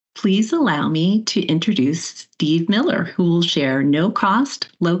Please allow me to introduce Steve Miller, who will share no-cost,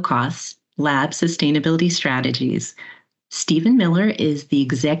 low-cost lab sustainability strategies. Stephen Miller is the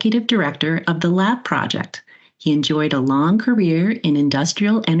Executive Director of the Lab Project. He enjoyed a long career in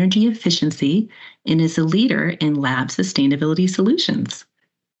industrial energy efficiency and is a leader in lab sustainability solutions.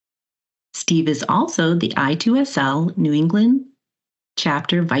 Steve is also the I2SL New England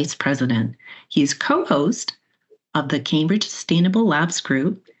Chapter Vice President. He is co-host of the Cambridge Sustainable Labs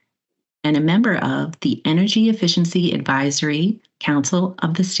Group and a member of the Energy Efficiency Advisory Council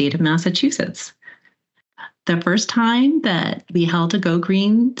of the state of Massachusetts. The first time that we held a Go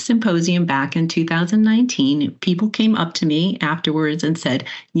Green symposium back in 2019, people came up to me afterwards and said,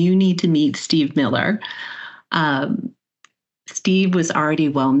 "You need to meet Steve Miller." Steve was already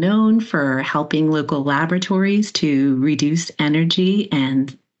well known for helping local laboratories to reduce energy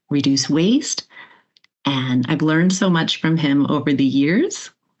and reduce waste. And I've learned so much from him over the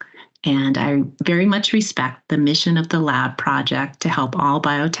years. And I very much respect the mission of the Lab Project to help all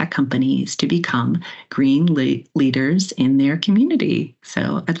biotech companies to become green leaders in their community.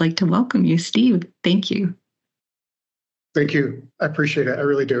 So I'd like to welcome you, Steve. Thank you. Thank you. I appreciate it. I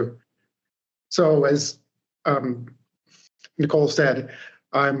really do. So as Nicole said,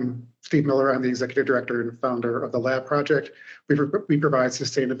 I'm Steve Miller. I'm the Executive Director and founder of the Lab Project. We provide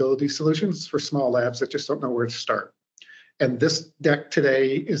sustainability solutions for small labs that just don't know where to start. And this deck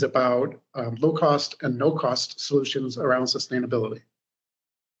today is about low-cost and no-cost solutions around sustainability.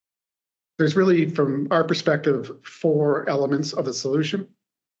 There's really, from our perspective, 4 elements of the solution.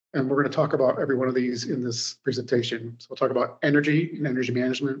 And we're going to talk about every one of these in this presentation. So we'll talk about energy and energy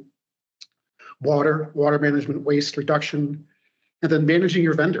management, water management, waste reduction, and then managing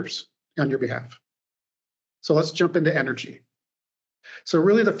your vendors on your behalf. So let's jump into energy. So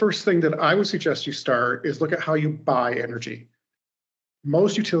really the first thing that I would suggest you start is look at how you buy energy.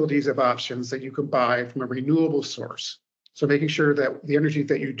 Most utilities have options that you can buy from a renewable source. So making sure that the energy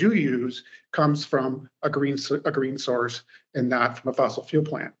that you do use comes from a green source and not from a fossil fuel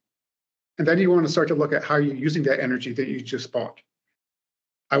plant. And then you want to start to look at how you're using that energy that you just bought.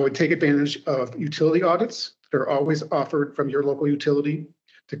 I would take advantage of utility audits that are always offered from your local utility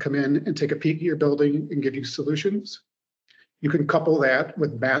to come in and take a peek at your building and give you solutions. You can couple that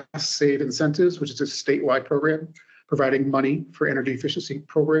with Mass Save Incentives, which is a statewide program providing money for energy efficiency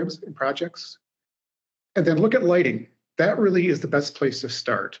programs and projects. And then look at lighting. That really is the best place to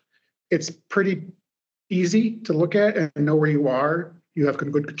start. It's pretty easy to look at and know where you are. You have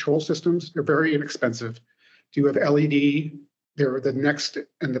good control systems. They're very inexpensive. Do you have LED? They're the next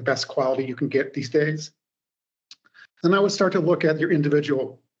and the best quality you can get these days. Then I would start to look at your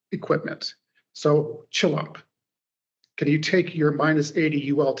individual equipment. So chill up. Can you take your minus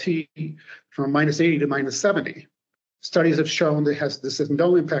 80 ULT from minus 80 to minus 70? Studies have shown that this has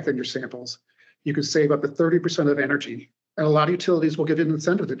no impact on your samples. You can save up to 30% of energy, and a lot of utilities will give you an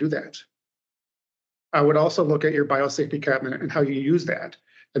incentive to do that. I would also look at your biosafety cabinet and how you use that,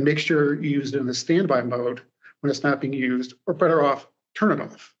 and make sure you use it in the standby mode when it's not being used, or better off, turn it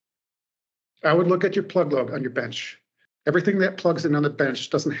off. I would look at your plug load on your bench. Everything that plugs in on the bench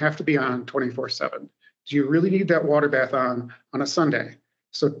doesn't have to be on 24/7. Do you really need that water bath on a Sunday?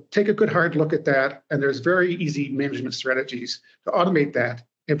 So take a good hard look at that, and there's very easy management strategies to automate that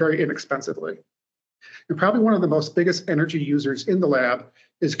and very inexpensively. And probably one of the most biggest energy users in the lab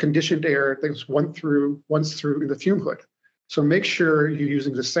is conditioned air that's once through in the fume hood. So make sure you're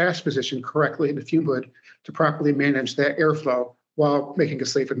using the sash position correctly in the fume hood to properly manage that airflow while making a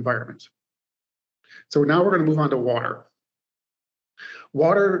safe environment. So now we're going to move on to water.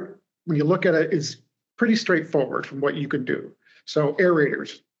 Water, when you look at it, is pretty straightforward from what you can do. So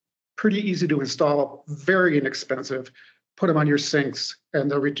aerators, pretty easy to install, very inexpensive. Put them on your sinks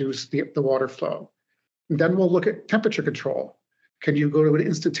and they'll reduce the water flow. And then we'll look at temperature control. Can you go to an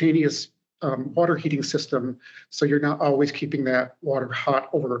instantaneous water heating system so you're not always keeping that water hot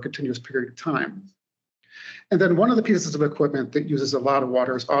over a continuous period of time? And then one of the pieces of equipment that uses a lot of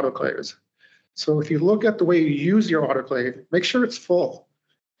water is autoclaves. So if you look at the way you use your autoclave, make sure it's full.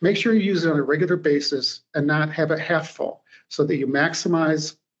 Make sure you use it on a regular basis and not have it half full so that you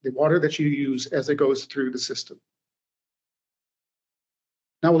maximize the water that you use as it goes through the system.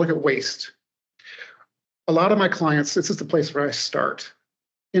 Now we'll look at waste. A lot of my clients, this is the place where I start.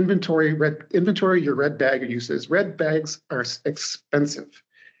 Inventory your red bag uses. Red bags are expensive,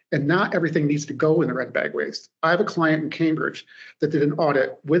 and not everything needs to go in the red bag waste. I have a client in Cambridge that did an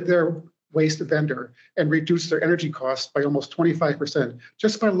audit with their waste vendor and reduced their energy costs by almost 25%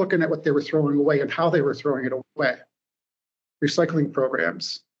 just by looking at what they were throwing away and how they were throwing it away. Recycling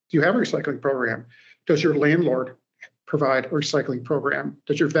programs. Do you have a recycling program? Does your landlord provide a recycling program?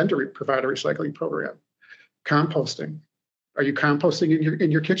 Does your vendor provide a recycling program? Composting. Are you composting in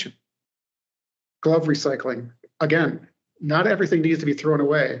your kitchen? Glove recycling. Again, not everything needs to be thrown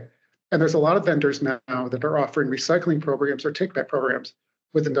away. And there's a lot of vendors now that are offering recycling programs or take-back programs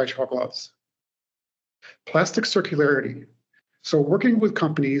with industrial gloves. Plastic circularity. So working with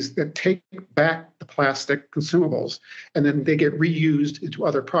companies that take back the plastic consumables and then they get reused into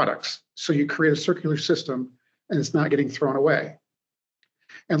other products. So you create a circular system and it's not getting thrown away.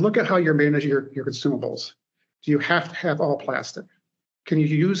 And look at how you're managing your consumables. Do you have to have all plastic? Can you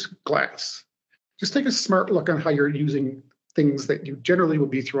use glass? Just take a smart look on how you're using things that you generally would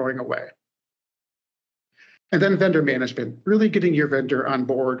be throwing away. And then vendor management, really getting your vendor on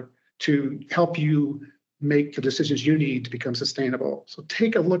board to help you make the decisions you need to become sustainable. So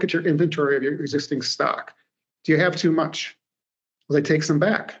take a look at your inventory of your existing stock. Do you have too much? Will they take some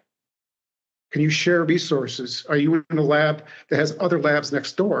back? Can you share resources? Are you in a lab that has other labs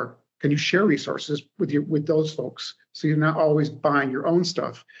next door? Can you share resources with those folks? So you're not always buying your own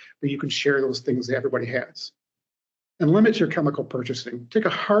stuff, but you can share those things that everybody has. And limit your chemical purchasing. Take a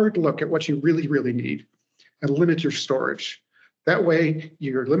hard look at what you really, really need and limit your storage. That way,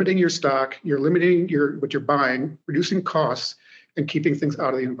 you're limiting your stock, you're limiting what you're buying, reducing costs, and keeping things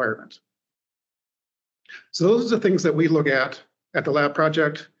out of the environment. So those are the things that we look at the lab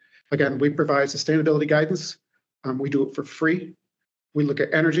project. Again, we provide sustainability guidance. We do it for free. We look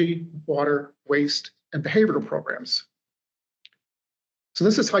at energy, water, waste, and behavioral programs. So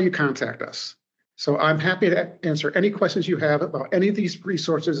this is how you contact us. So I'm happy to answer any questions you have about any of these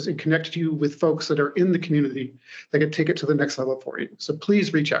resources and connect you with folks that are in the community that can take it to the next level for you. So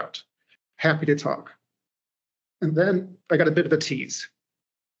please reach out. Happy to talk. And then I got a bit of a tease.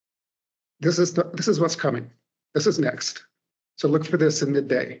 This is what's coming. This is next. So look for this in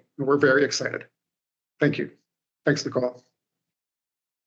midday. And we're very excited. Thank you. Thanks, Nicole.